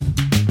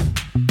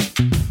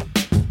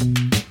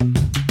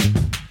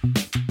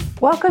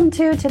Welcome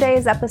to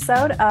today's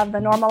episode of the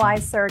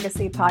Normalized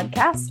Surrogacy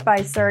Podcast by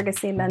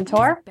Surrogacy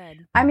Mentor.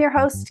 I'm your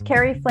host,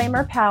 Carrie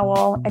Flamer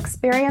Powell,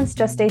 experienced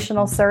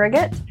gestational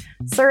surrogate,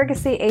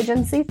 surrogacy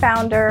agency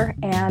founder,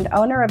 and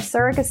owner of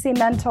Surrogacy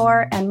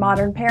Mentor and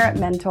Modern Parent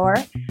Mentor,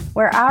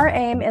 where our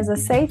aim is a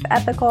safe,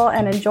 ethical,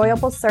 and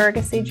enjoyable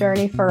surrogacy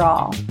journey for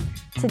all.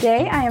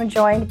 Today, I am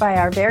joined by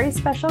our very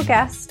special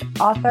guest,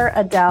 author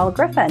Adele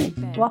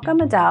Griffin.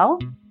 Welcome, Adele.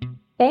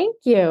 Thank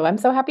you. I'm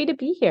so happy to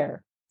be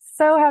here.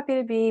 So happy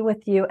to be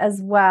with you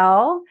as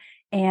well.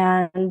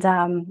 And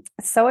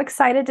so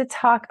excited to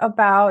talk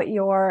about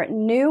your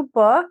new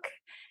book.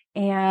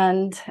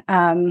 And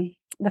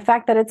the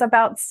fact that it's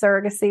about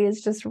surrogacy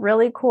is just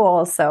really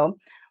cool. So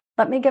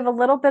let me give a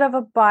little bit of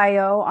a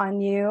bio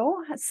on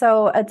you.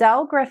 So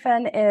Adele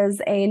Griffin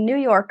is a New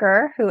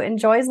Yorker who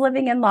enjoys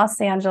living in Los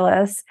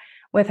Angeles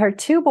with her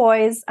two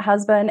boys,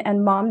 husband,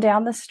 and mom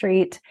down the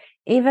street,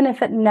 even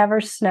if it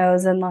never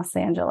snows in Los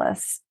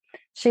Angeles.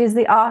 She's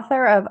the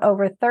author of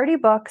over 30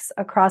 books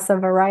across a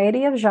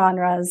variety of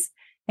genres,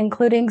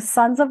 including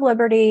Sons of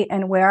Liberty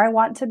and Where I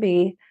Want to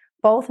Be,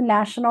 both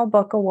National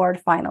Book Award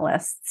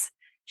finalists.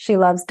 She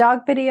loves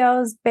dog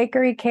videos,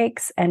 bakery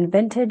cakes, and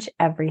vintage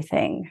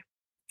everything.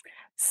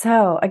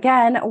 So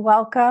again,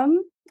 welcome.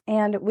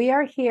 And we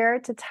are here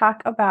to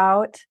talk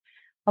about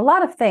a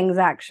lot of things,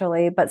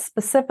 actually, but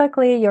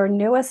specifically your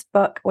newest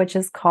book, which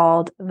is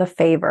called The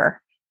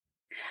Favor.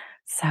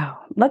 So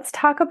let's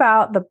talk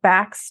about the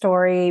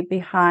backstory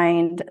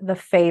behind The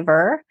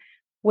Favor,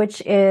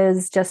 which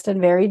is just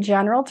in very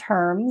general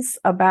terms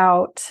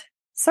about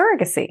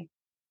surrogacy,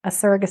 a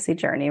surrogacy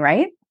journey,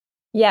 right?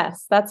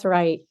 Yes, that's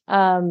right.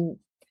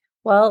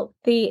 Well,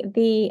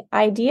 the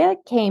idea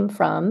came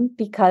from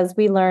because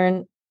we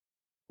learn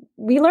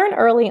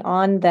early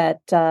on that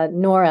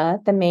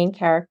Nora, the main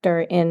character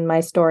in my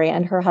story,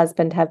 and her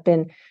husband have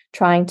been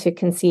trying to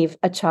conceive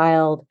a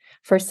child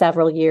for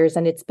several years,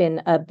 and it's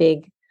been a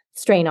big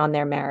strain on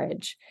their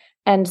marriage.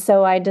 And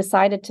so I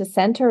decided to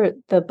center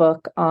the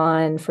book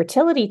on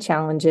fertility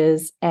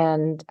challenges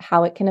and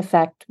how it can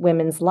affect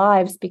women's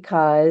lives,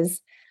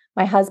 because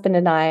my husband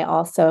and I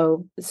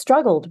also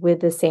struggled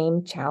with the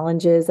same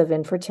challenges of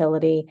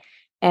infertility.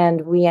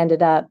 And we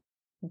ended up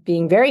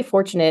being very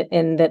fortunate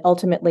in that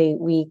ultimately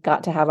we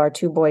got to have our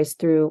two boys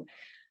through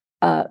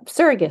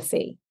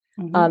surrogacy.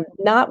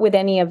 Not with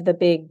any of the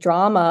big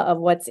drama of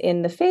what's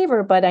in The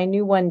Favor, but I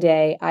knew one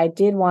day I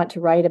did want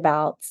to write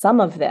about some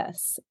of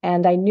this.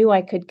 And I knew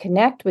I could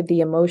connect with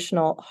the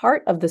emotional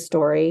heart of the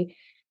story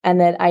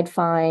and that I'd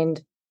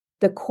find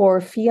the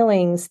core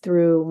feelings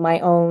through my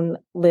own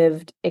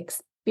lived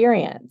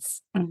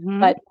experience.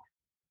 But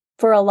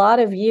for a lot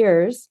of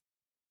years,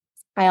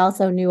 I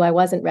also knew I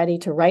wasn't ready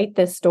to write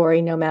this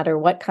story, no matter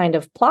what kind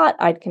of plot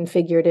I'd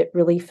configured. It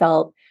really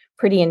felt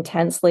pretty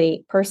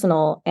intensely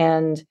personal,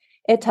 and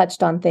it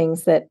touched on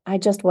things that I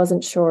just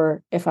wasn't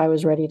sure if I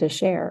was ready to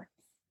share.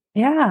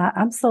 Yeah,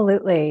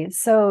 absolutely.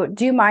 So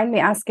do you mind me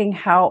asking,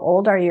 how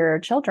old are your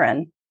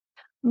children?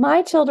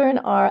 My children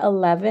are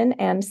 11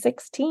 and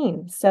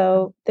 16.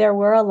 So there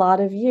were a lot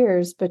of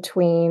years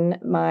between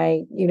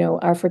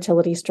our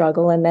fertility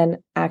struggle and then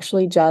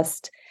actually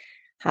just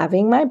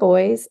having my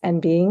boys and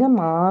being a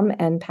mom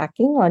and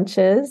packing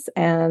lunches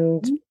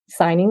and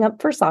signing up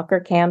for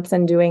soccer camps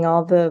and doing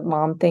all the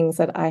mom things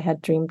that I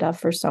had dreamed of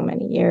for so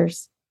many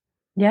years.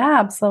 Yeah,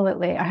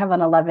 absolutely. I have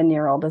an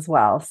 11-year-old as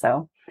well.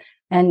 So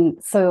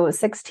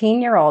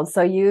 16-year-old.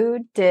 So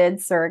you did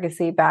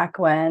surrogacy back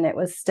when it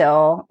was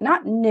still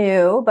not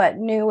new, but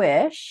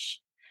newish.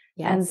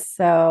 Yes. And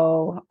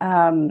so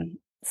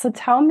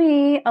tell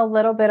me a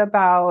little bit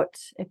about,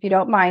 if you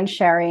don't mind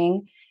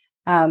sharing,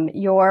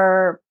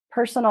 your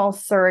personal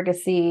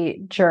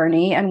surrogacy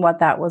journey and what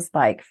that was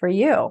like for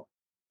you.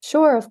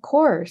 Sure, of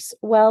course.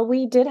 Well,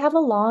 we did have a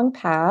long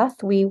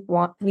path. We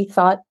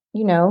thought,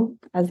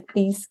 as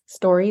these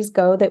stories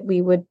go, that we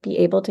would be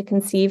able to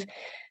conceive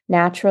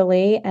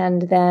naturally.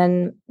 And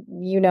then,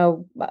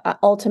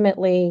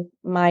 ultimately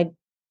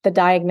the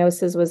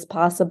diagnosis was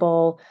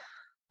possible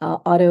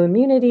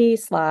autoimmunity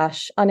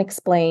 /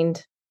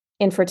 unexplained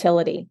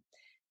infertility.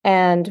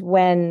 And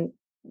when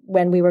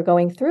we were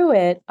going through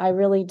it, I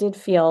really did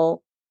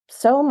feel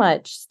so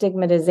much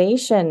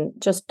stigmatization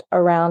just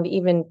around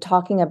even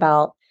talking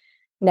about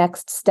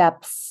next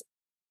steps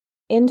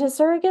into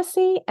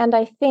surrogacy. And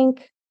I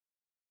think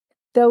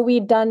though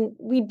we'd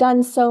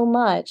done so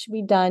much,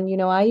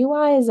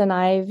 IUIs and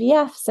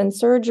IVFs and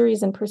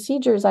surgeries and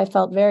procedures, I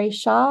felt very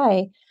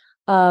shy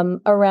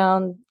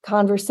around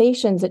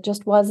conversations. It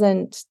just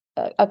wasn't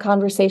a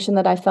conversation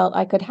that I felt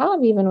I could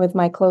have even with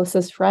my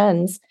closest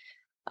friends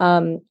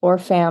or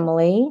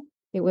family.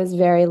 It was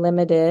very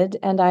limited.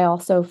 And I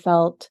also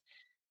felt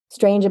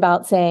strange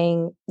about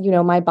saying,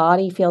 my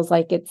body feels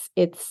like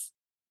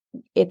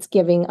it's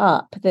giving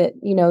up,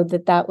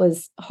 that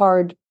was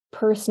hard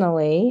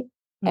personally.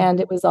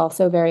 And it was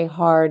also very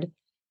hard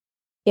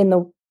in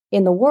the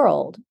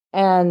world.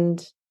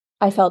 And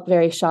I felt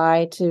very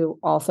shy to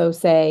also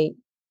say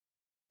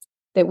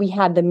that we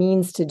had the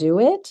means to do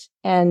it.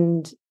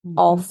 And Mhm.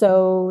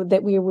 also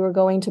that we were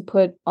going to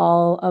put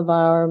all of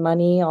our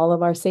money, all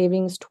of our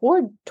savings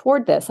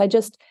toward this. I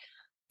just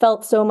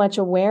felt so much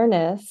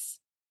awareness,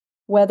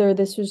 whether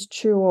this was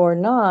true or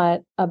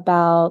not,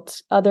 about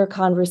other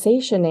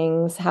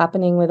conversationings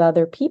happening with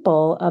other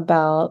people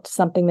about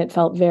something that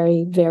felt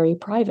very, very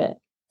private.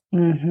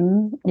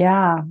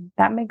 Yeah,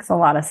 that makes a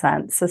lot of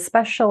sense,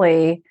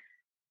 especially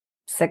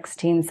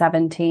 16,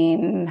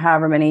 17,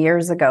 however many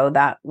years ago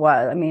that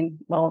was. I mean,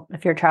 well,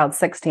 if your child's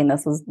 16,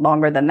 this was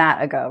longer than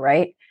that ago,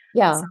 right?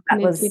 Yeah, So that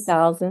mid was,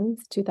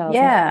 2000s, 2000.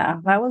 yeah,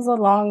 that was a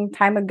long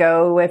time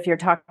ago if you're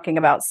talking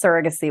about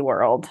surrogacy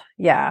world.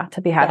 Yeah,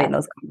 to be having Yes,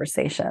 those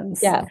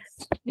conversations. yes,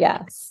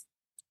 yes.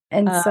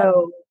 And Uh,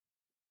 so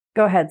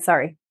go ahead,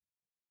 sorry.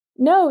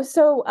 no,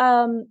 so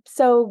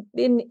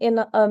in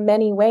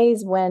many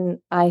ways,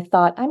 when I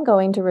thought I'm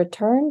going to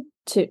return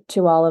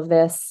to all of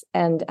this,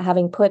 and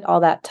having put all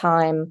that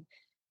time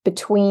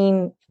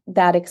between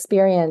that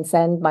experience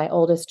and my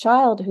oldest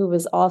child, who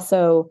was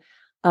also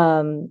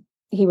um,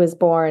 he was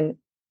born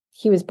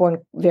he was born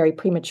very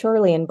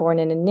prematurely and born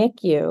in a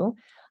NICU.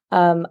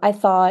 I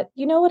thought,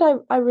 you know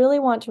what, I really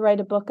want to write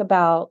a book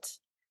about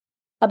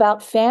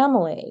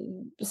family.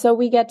 So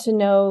we get to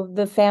know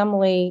the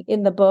family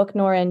in the book,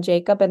 Nora and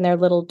Jacob and their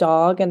little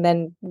dog, and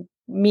then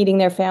meeting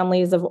their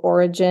families of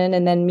origin,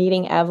 and then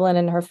meeting Evelyn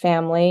and her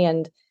family,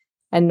 and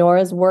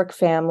Nora's work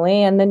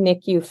family and the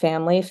NICU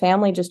family.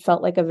 Family just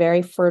felt like a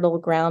very fertile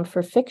ground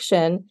for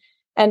fiction.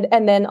 And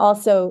then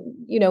also,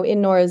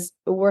 in Nora's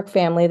work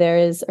family, there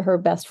is her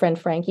best friend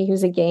Frankie,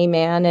 who's a gay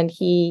man, and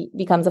he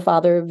becomes a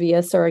father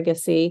via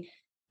surrogacy.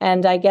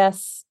 And I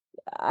guess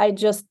I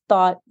just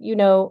thought,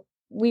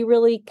 we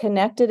really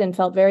connected and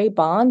felt very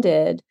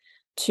bonded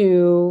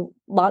to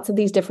lots of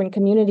these different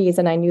communities.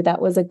 And I knew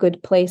that was a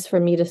good place for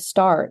me to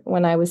start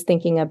when I was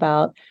thinking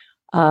about,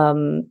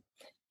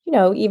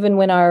 even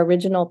when our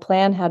original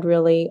plan had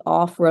really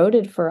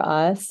off-roaded for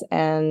us,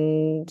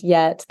 and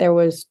yet there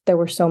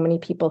were so many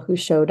people who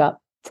showed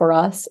up for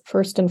us,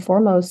 first and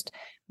foremost,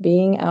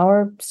 being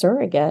our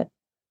surrogate.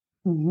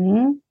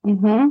 Hmm.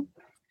 Hmm.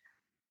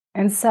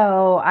 And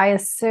so I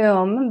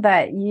assume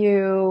that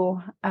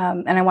you,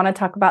 and I want to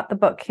talk about the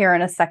book here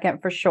in a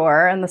second for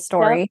sure and the Yep.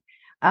 story,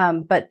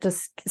 but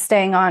just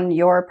staying on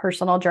your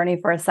personal journey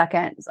for a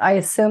second, I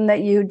assume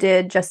that you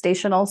did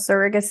gestational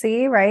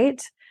surrogacy,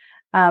 right?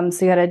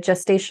 So you had a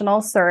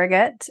gestational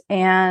surrogate,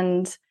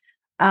 and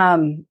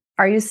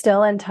are you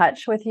still in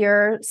touch with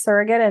your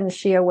surrogate, and is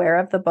she aware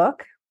of the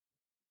book?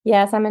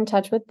 Yes, I'm in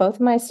touch with both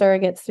my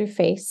surrogates through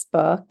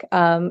Facebook,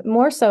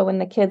 more so when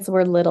the kids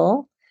were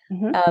little.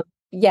 Hmm. Uh,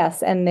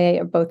 yes, and they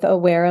are both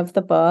aware of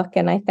the book,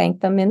 and I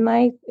thank them in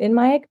my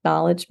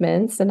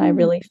acknowledgments. And I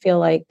really feel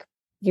like,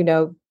 you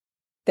know,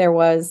 there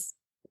was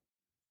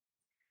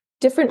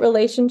different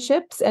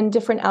relationships and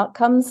different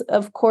outcomes.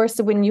 Of course,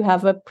 when you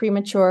have a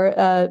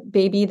premature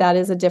baby, that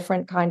is a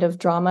different kind of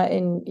drama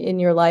in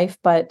your life.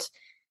 But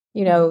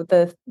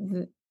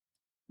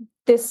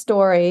this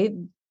story,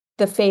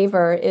 The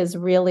Favor, is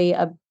really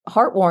a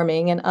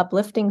heartwarming and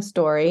uplifting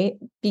story,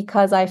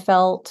 because I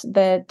felt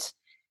that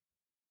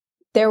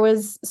there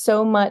was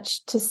so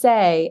much to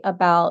say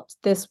about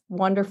this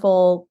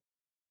wonderful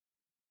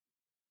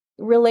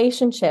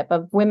relationship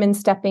of women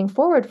stepping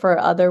forward for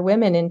other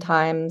women in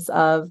times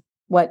of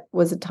what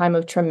was a time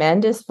of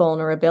tremendous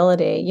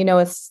vulnerability.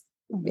 It's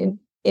Hmm.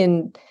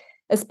 in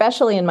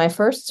especially in my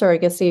first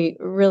surrogacy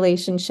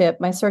relationship,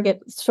 my surrogate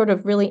sort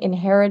of really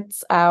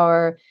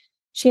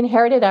she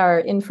inherited our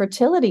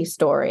infertility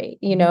story.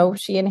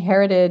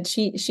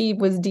 She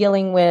was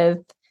dealing with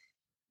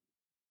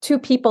two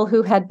people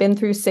who had been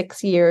through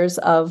 6 years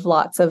of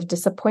lots of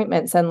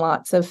disappointments and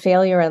lots of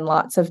failure and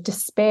lots of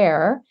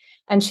despair.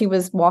 And she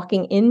was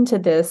walking into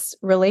this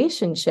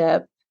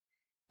relationship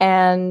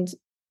and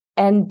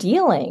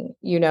dealing,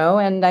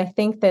 and I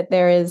think that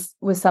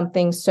was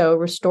something so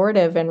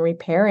restorative and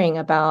repairing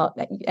about,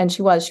 and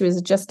she was a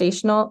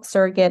gestational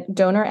surrogate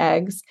donor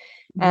eggs.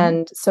 Hmm.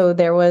 And so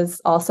there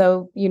was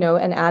also,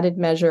 an added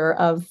measure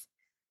of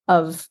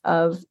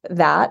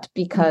that, Hmm.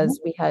 because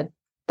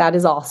that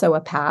is also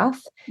a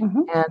path.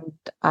 Hmm. And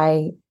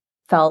I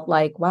felt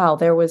like, wow,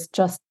 there was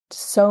just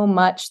so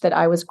much that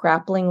I was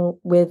grappling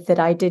with that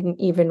I didn't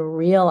even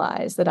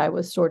realize, that I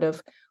was sort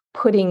of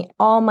putting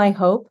all my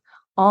hope,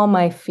 all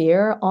my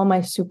fear, all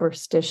my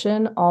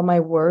superstition, all my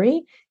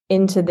worry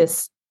into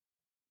this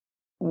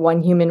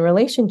one human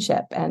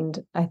relationship. And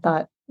I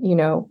thought,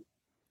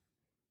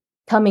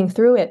 coming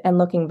through it and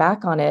looking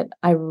back on it,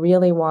 I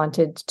really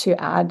wanted to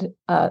add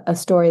a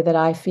story that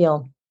I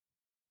feel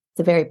it's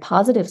a very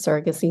positive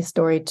surrogacy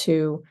story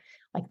to,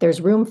 like,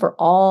 there's room for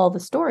all the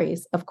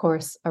stories, of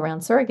course, around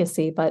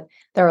surrogacy, but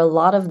there are a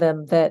lot of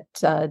them that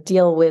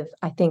deal with,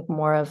 I think,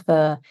 more of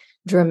the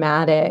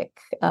dramatic,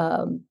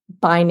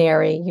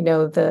 binary,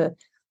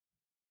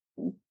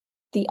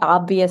 the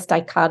obvious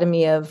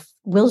dichotomy of,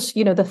 will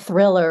she, the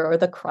thriller or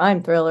the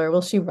crime thriller,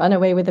 will she run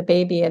away with a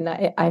baby? And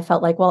I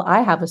felt like, well,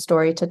 I have a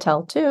story to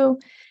tell too.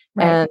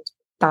 Right.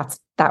 And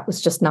that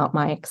was just not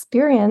my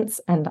experience.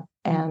 And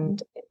Mhm.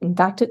 in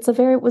fact, it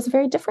was a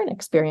very different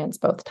experience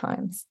both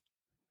times.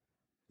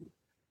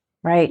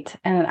 Right.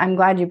 And I'm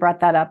glad you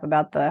brought that up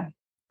about the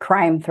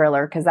crime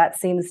thriller, because that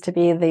seems to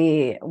be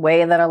the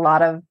way that a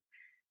lot of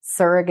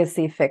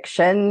surrogacy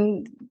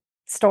fiction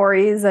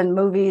stories and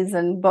movies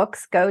and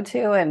books go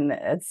to. And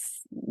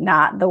it's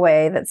not the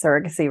way that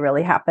surrogacy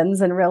really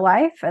happens in real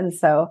life. And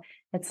so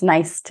it's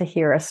nice to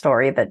hear a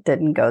story that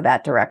didn't go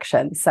that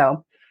direction.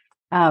 So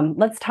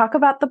let's talk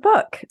about the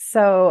book.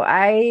 So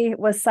I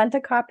was sent a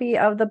copy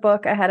of the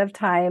book ahead of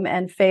time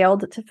and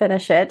failed to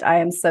finish it. I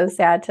am so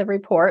sad to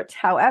report.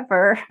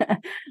 However,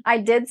 I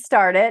did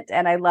start it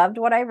and I loved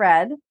what I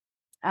read.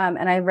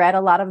 And I read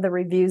a lot of the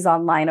reviews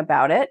online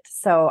about it.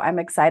 So I'm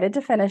excited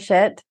to finish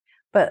it.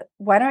 But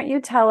why don't you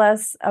tell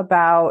us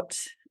about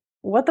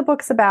what the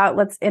book's about?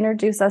 Let's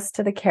introduce us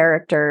to the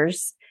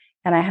characters.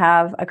 And I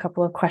have a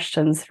couple of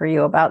questions for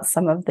you about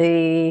some of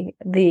the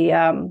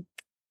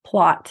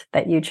plot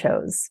that you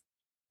chose.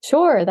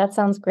 Sure, that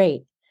sounds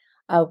great.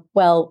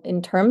 Well,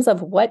 in terms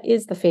of what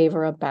is The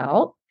Favor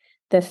about,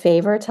 The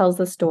Favor tells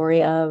the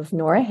story of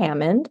Nora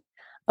Hammond,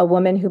 a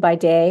woman who by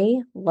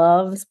day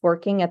loves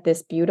working at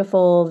this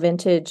beautiful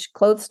vintage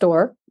clothes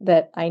store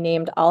that I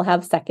named I'll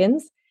Have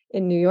Seconds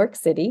in New York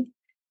City.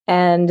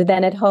 And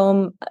then at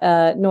home,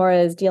 Nora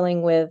is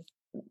dealing with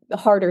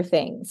harder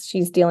things.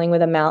 She's dealing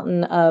with a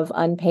mountain of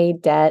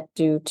unpaid debt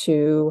due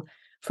to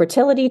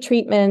fertility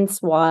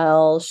treatments,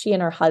 while she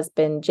and her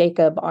husband,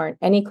 Jacob, aren't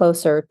any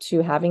closer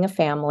to having a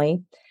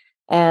family.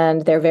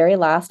 And their very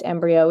last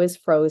embryo is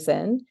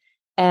frozen.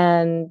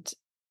 And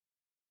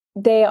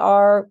they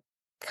are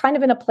kind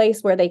of in a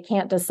place where they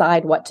can't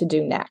decide what to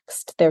do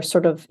next. They're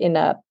sort of in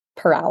a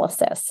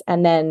paralysis.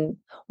 And then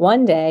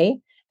one day,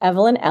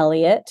 Evelyn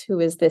Elliott, who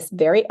is this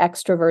very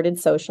extroverted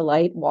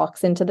socialite,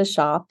 walks into the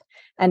shop,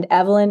 and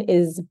Evelyn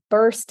is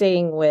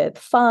bursting with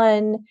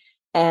fun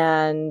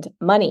and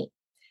money.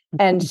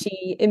 And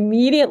she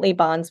immediately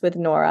bonds with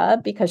Nora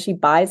because she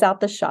buys out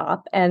the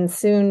shop. And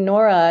soon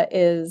Nora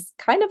is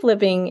kind of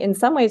living, in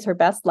some ways, her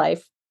best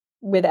life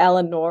with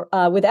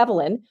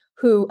Evelyn,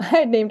 who I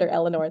had named her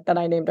Eleanor, then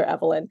I named her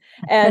Evelyn.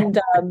 And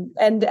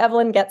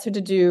Evelyn gets her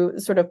to do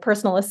sort of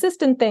personal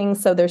assistant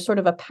things. So there's sort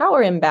of a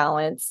power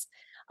imbalance.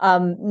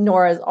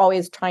 Nora is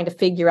always trying to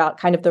figure out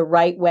kind of the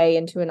right way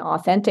into an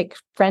authentic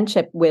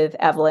friendship with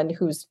Evelyn,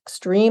 who's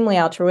extremely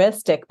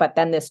altruistic, but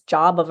then this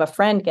job of a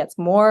friend gets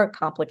more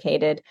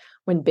complicated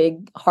when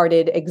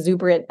big-hearted,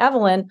 exuberant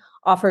Evelyn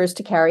offers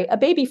to carry a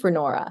baby for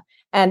Nora.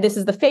 And this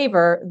is the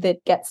favor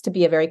that gets to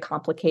be a very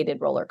complicated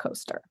roller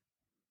coaster.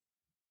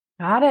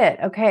 Got it.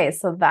 Okay.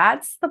 So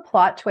that's the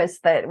plot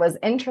twist that was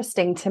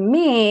interesting to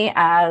me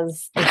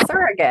as a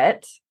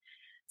surrogate,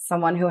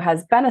 someone who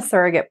has been a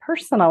surrogate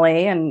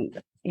personally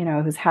and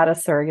who's had a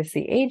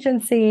surrogacy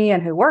agency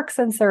and who works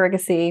in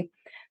surrogacy.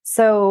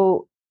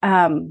 So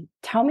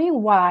tell me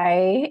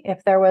why,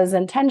 if there was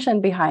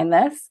intention behind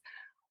this,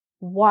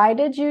 why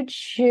did you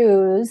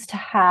choose to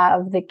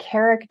have the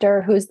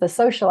character who's the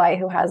socialite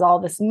who has all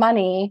this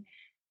money,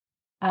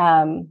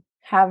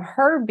 have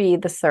her be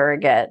the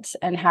surrogate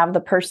and have the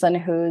person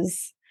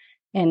who's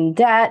in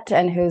debt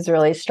and who's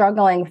really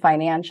struggling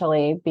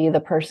financially be the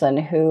person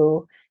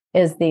who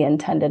is the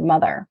intended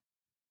mother?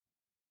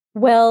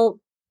 Well,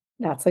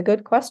 that's a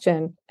good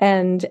question.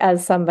 And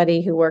as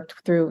somebody who worked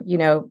through,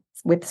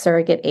 with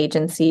surrogate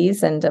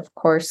agencies, and of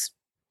course,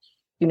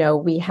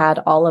 we had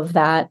all of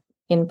that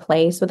in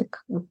place with a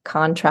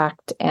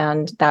contract.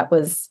 And that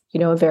was,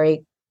 a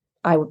very,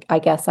 I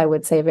guess I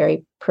would say, a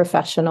very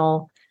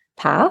professional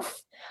path.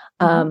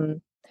 Mm-hmm.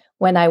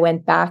 When I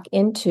went back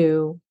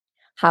into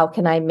how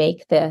can I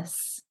make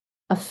this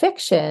a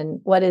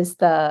fiction, where is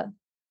the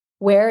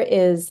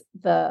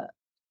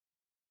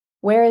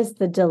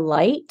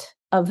delight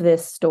of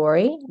this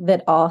story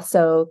that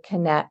also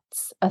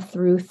connects a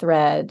through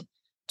thread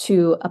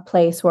to a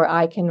place where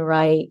I can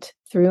write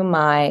through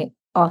my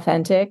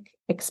authentic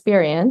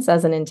experience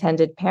as an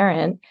intended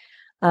parent,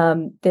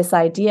 this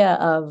idea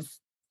of,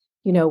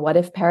 what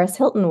if Paris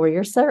Hilton were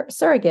your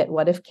surrogate?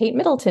 What if Kate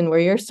Middleton were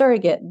your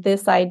surrogate?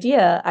 This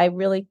idea, I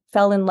really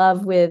fell in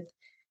love with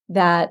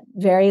that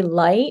very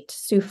light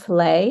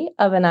souffle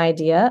of an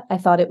idea. I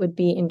thought it would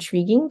be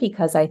intriguing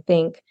because I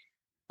think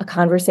a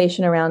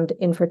conversation around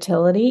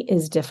infertility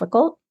is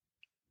difficult.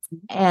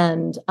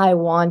 And I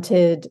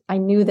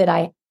knew that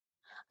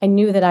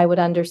I would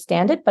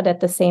understand it, but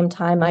at the same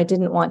time, I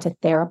didn't want to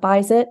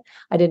therapize it.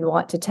 I didn't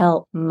want to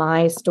tell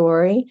my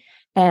story.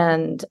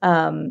 And,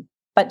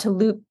 but to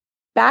loop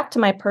back to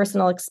my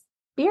personal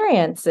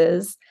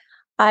experiences,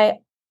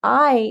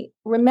 I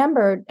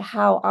remembered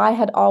how I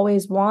had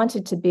always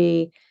wanted to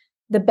be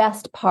the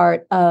best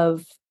part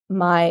of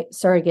my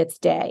surrogate's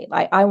day.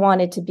 I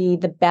wanted to be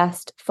the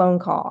best phone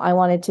call. I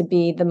wanted to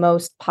be the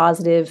most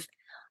positive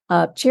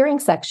cheering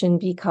section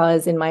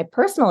because in my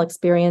personal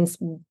experience,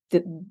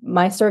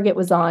 my surrogate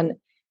was on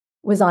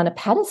a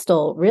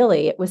pedestal.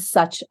 Really, it was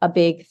such a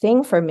big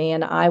thing for me,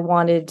 and I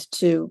wanted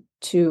to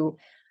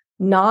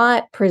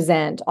not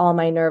present all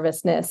my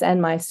nervousness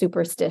and my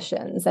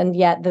superstitions. And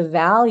yet the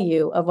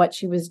value of what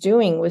she was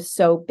doing was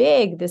so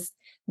big.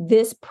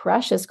 this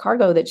precious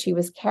cargo that she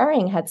was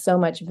carrying had so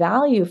much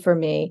value for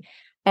me.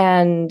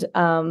 And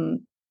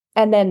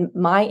then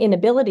my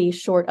inability,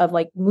 short of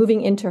like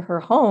moving into her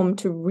home,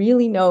 to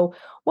really know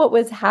what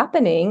was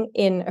happening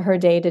in her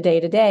day to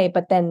day,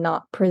 but then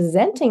not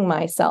presenting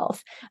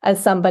myself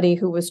as somebody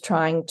who was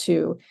trying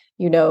to,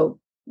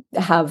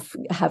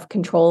 have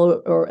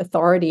control or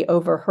authority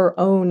over her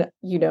own,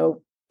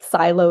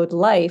 siloed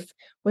life,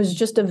 was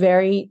just a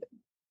very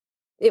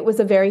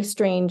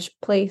strange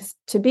place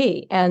to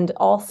be. And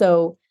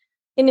also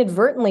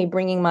inadvertently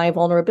bringing my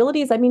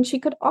vulnerabilities. I mean, she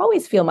could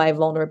always feel my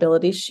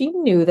vulnerabilities. She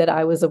knew that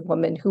I was a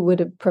woman who would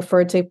have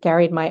preferred to have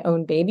carried my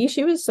own baby.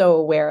 She was so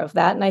aware of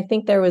that. And I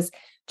think there was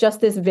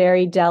just this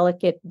very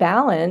delicate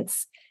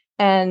balance.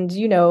 And,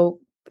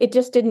 it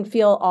just didn't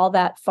feel all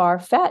that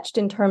far-fetched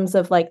in terms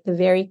of like the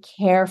very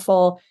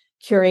careful,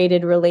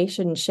 curated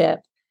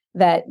relationship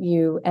that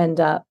you end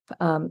up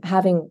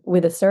having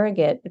with a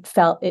surrogate. It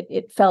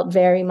felt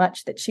very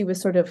much that she was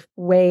sort of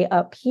way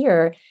up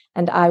here,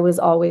 and I was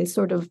always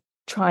sort of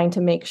trying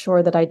to make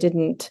sure that I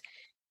didn't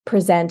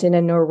present in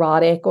a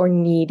neurotic or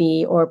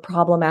needy or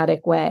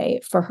problematic way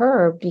for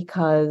her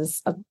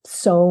because of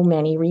so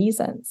many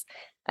reasons.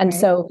 And Right.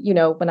 so,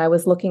 when I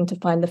was looking to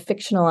find the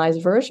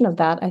fictionalized version of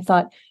that, I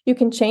thought you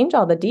can change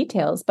all the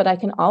details, but I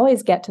can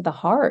always get to the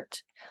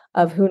heart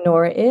of who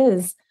Nora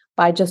is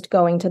by just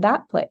going to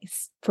that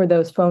place for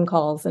those phone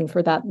calls, and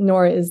for that,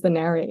 Nora is the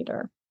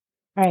narrator,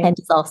 Right. and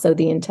is also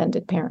the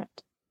intended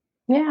parent.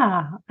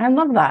 Yeah, I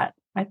love that.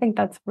 I think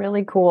that's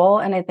really cool.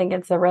 And I think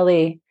it's a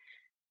really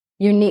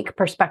unique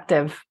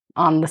perspective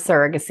on the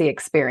surrogacy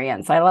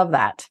experience. I love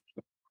that.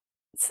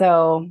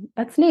 So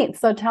that's neat.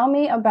 So tell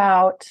me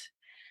about,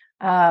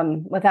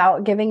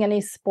 without giving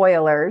any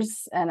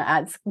spoilers, and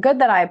it's good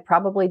that I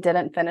probably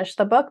didn't finish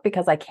the book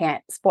because I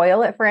can't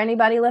spoil it for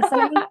anybody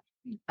listening.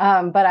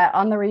 But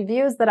on the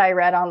reviews that I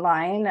read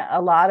online,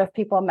 a lot of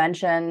people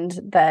mentioned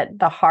that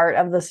the heart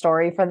of the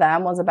story for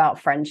them was about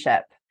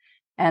friendship,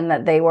 and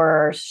that they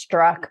were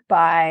struck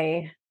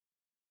by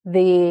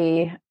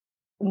the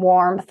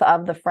warmth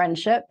of the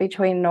friendship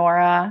between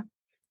Nora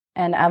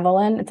and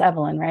Evelyn. It's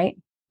Evelyn, right?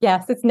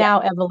 Yes, it's now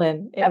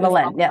Evelyn. It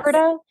Evelyn, was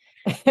Alberta.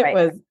 yes. It Right.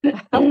 was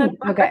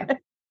Okay.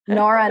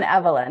 Nora and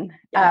Evelyn.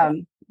 Yes.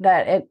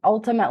 That it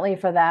ultimately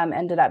for them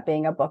ended up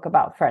being a book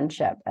about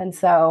friendship. And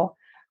so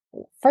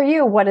for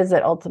you, what is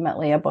it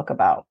ultimately a book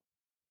about?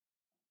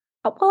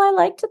 Well, I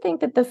like to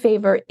think that The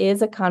Favor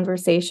is a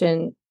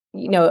conversation,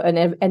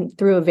 and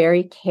through a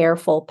very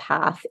careful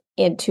path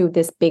into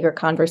this bigger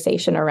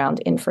conversation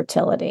around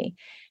infertility.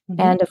 Mm-hmm.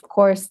 And of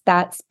course,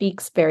 that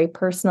speaks very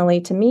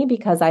personally to me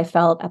because I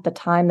felt at the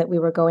time that we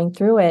were going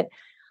through it,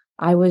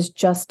 I was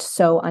just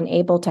so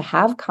unable to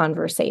have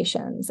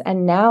conversations.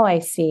 And now I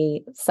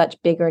see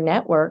such bigger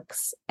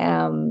networks,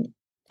 and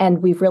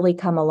we've really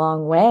come a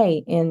long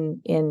way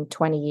in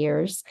 20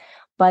 years,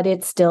 but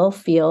it still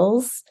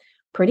feels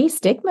pretty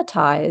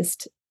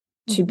stigmatized.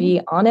 To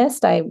be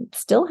honest, I'm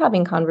still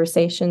having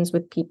conversations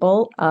with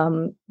people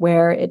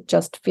where it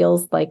just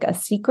feels like a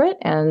secret,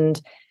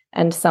 and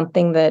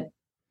something that,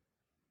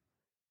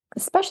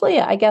 especially,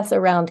 I guess,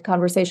 around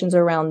conversations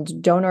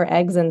around donor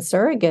eggs and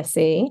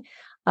surrogacy,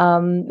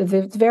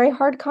 it's very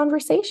hard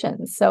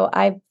conversations. So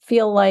I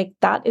feel like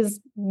that is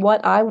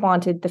what I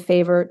wanted The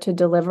Favor to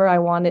deliver. I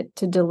wanted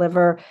to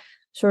deliver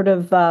sort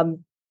of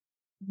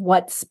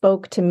what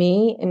spoke to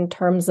me in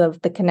terms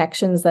of the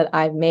connections that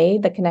I've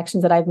made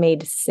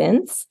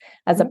since,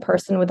 as a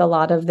person with a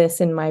lot of this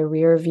in my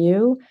rear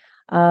view.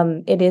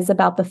 It is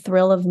about the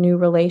thrill of new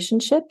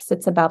relationships.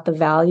 It's about the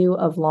value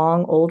of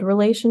long, old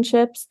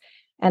relationships.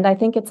 And I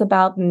think it's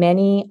about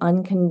many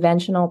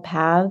unconventional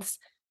paths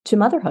to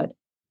motherhood.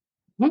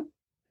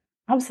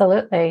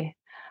 Absolutely.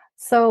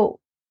 So,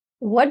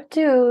 what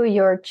do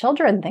your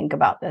children think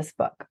about this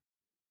book?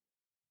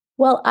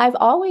 Well, I've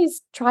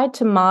always tried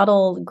to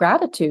model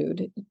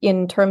gratitude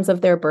in terms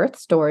of their birth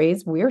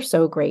stories. We're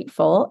so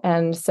grateful.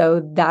 And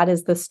so that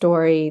is the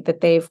story that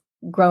they've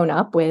grown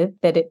up with,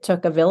 that it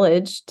took a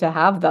village to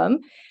have them.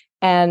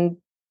 And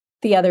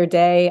the other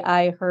day,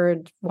 I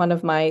heard one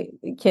of my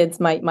kids,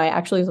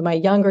 actually my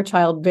younger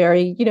child,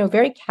 very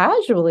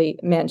casually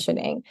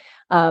mentioning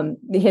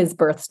his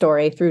birth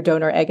story through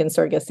donor egg and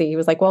surrogacy. He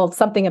was like, well,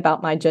 something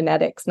about my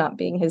genetics not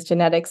being his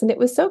genetics. And it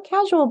was so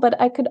casual, but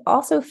I could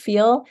also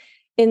feel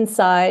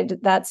inside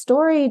that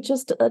story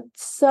just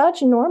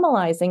such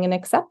normalizing and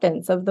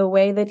acceptance of the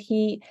way that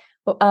he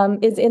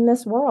is in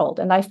this world.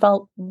 And I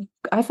felt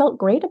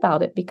great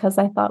about it, because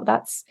I thought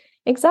that's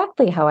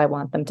exactly how I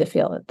want them to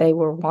feel, that they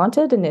were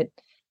wanted,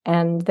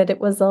 and that it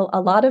was a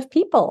lot of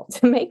people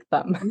to make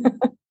them.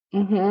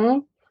 Mm-hmm.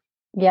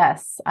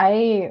 Yes,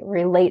 I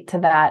relate to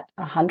that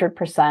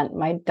 100%.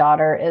 My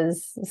daughter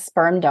is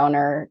sperm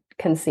donor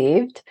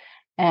conceived,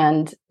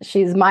 and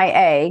she's my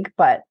egg,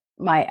 but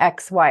my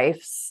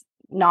ex-wife's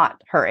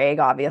not her egg,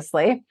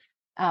 obviously.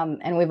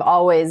 And we've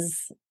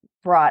always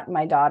brought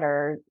my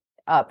daughter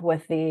up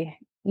with the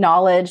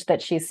knowledge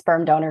that she's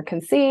sperm donor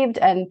conceived,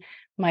 and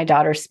my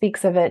daughter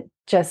speaks of it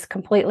just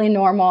completely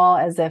normal,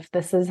 as if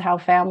this is how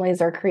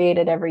families are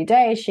created every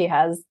day. She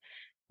has,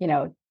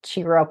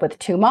 she grew up with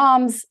two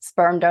moms,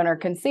 sperm donor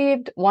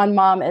conceived. One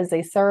mom is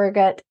a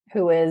surrogate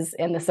who is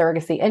in the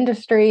surrogacy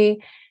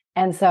industry.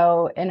 And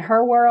so in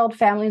her world,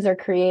 families are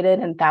created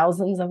in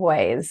thousands of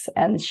ways.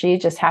 And she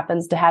just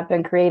happens to have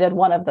been created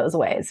one of those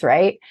ways,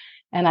 right?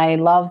 And I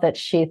love that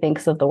she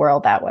thinks of the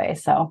world that way.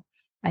 So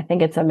I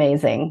think it's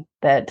amazing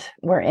that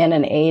we're in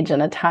an age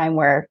and a time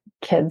where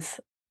kids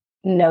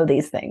know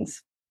these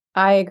things.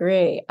 I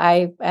agree.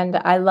 I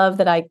love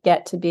that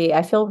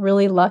I feel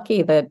really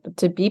lucky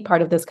to be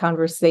part of this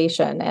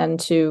conversation and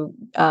to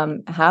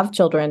have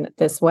children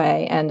this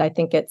way. And I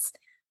think it's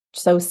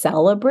so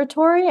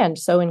celebratory and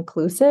so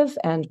inclusive.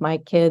 And my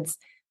kids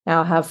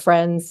now have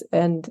friends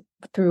and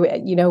through,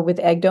 with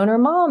egg donor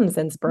moms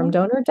and sperm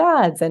donor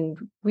dads. And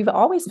we've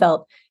always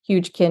felt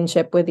huge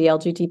kinship with the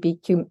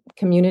LGBTQ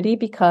community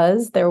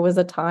because there was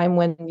a time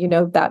when,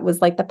 that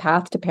was like the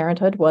path to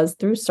parenthood was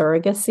through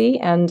surrogacy.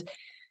 And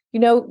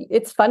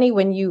it's funny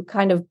when you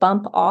kind of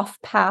bump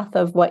off path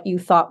of what you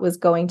thought was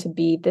going to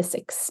be this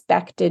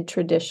expected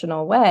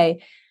traditional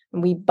way.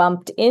 We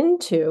bumped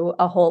into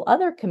a whole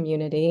other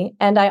community.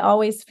 And I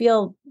always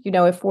feel,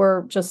 if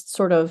we're just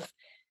sort of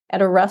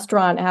at a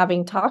restaurant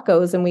having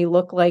tacos and we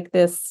look like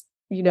this,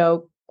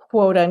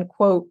 quote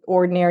unquote,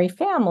 ordinary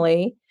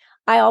family,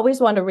 I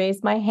always want to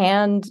raise my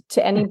hand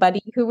to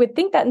anybody who would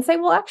think that and say,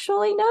 well,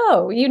 actually,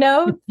 no,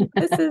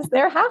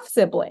 they're half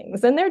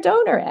siblings and they're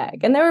donor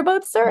egg and they were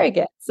both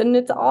surrogates. And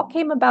it's all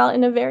came about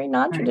in a very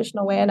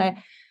non-traditional way.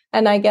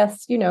 And I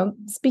guess,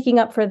 speaking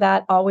up for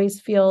that always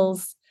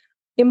feels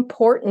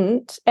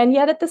important. And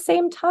yet at the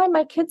same time,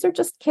 my kids are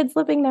just kids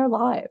living their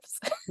lives.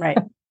 Right.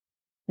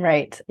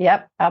 Right.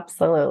 Yep.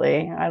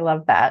 Absolutely. I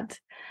love that.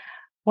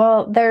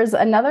 Well, there's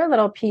another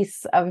little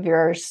piece of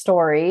your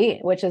story,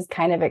 which is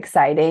kind of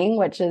exciting,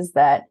 which is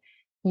that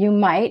you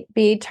might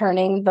be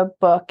turning the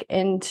book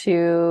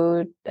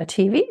into a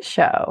TV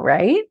show,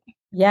 right?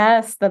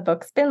 Yes, the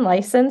book's been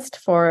licensed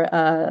for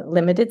a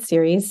limited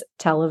series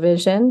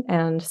television.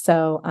 And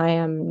so I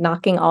am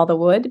knocking all the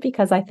wood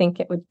because I think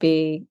it would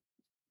be,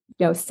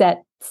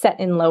 set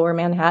in Lower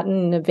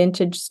Manhattan in a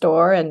vintage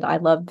store. And I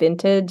love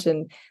vintage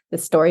and the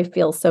story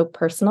feels so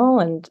personal.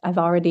 And I've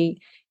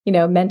already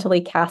mentally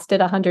cast it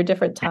 100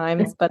 different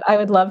times, but I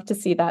would love to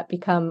see that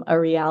become a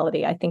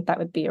reality. I think that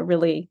would be a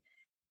really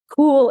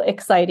cool,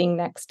 exciting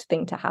next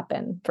thing to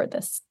happen for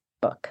this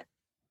book.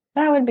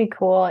 That would be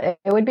cool. It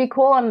would be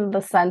cool in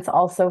the sense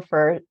also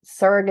for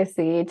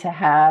surrogacy to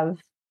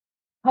have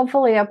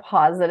hopefully a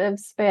positive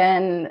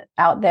spin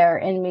out there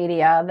in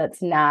media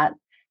that's not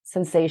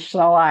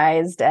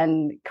sensationalized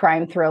and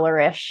crime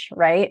thriller-ish,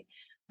 right?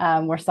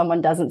 Where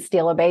someone doesn't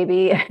steal a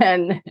baby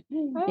and,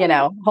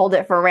 hold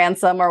it for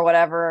ransom or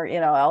whatever,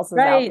 else is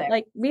out there.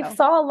 Like we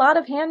saw a lot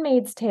of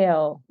Handmaid's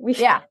Tale.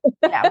 Yeah.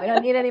 We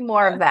don't need any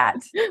more of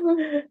that.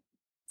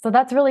 So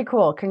that's really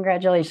cool.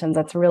 Congratulations.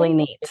 That's really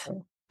neat.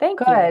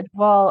 Thank you. Good.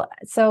 Well,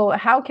 so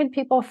how can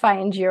people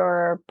find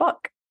your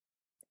book?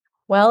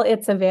 Well,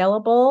 it's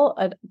available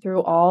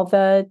through all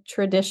the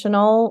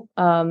traditional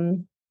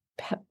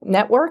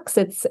networks.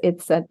 It's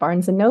at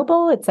Barnes and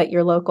Noble. It's at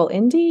your local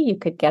indie. You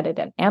could get it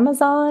at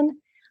Amazon.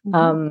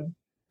 Mm-hmm.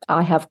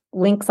 I have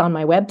links on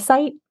my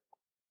website,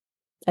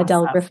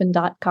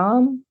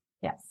 adelegriffin.com.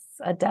 Yes,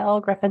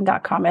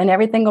 adelegriffin.com. And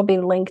everything will be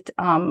linked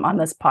on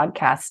this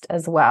podcast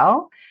as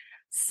well.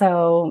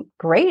 So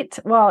great.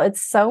 Well,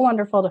 it's so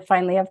wonderful to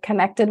finally have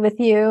connected with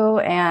you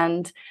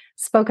and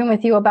spoken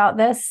with you about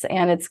this.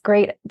 And it's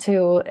great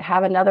to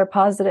have another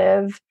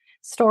positive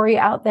story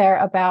out there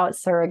about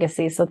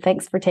surrogacy. So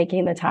thanks for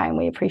taking the time.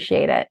 We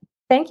appreciate it.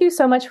 Thank you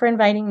so much for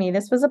inviting me.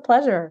 This was a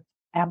pleasure.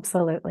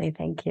 Absolutely.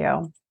 Thank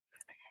you.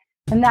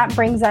 And that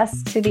brings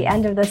us to the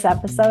end of this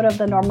episode of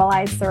the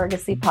Normalized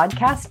Surrogacy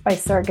Podcast by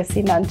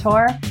Surrogacy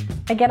Mentor.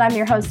 Again, I'm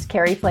your host,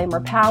 Carrie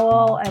Flamer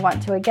Powell. I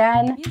want to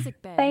again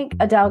thank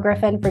Adele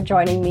Griffin for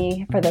joining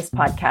me for this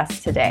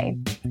podcast today.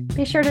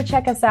 Be sure to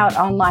check us out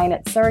online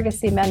at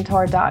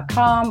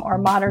surrogacymentor.com or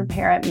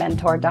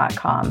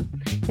modernparentmentor.com.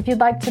 If you'd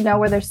like to know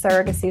whether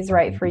surrogacy is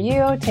right for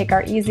you, take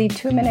our easy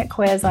 2-minute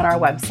quiz on our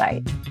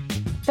website.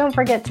 Don't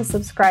forget to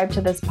subscribe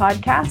to this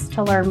podcast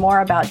to learn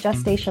more about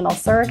gestational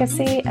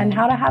surrogacy and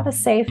how to have a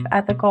safe,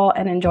 ethical,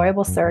 and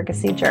enjoyable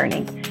surrogacy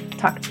journey.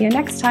 Talk to you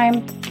next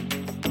time.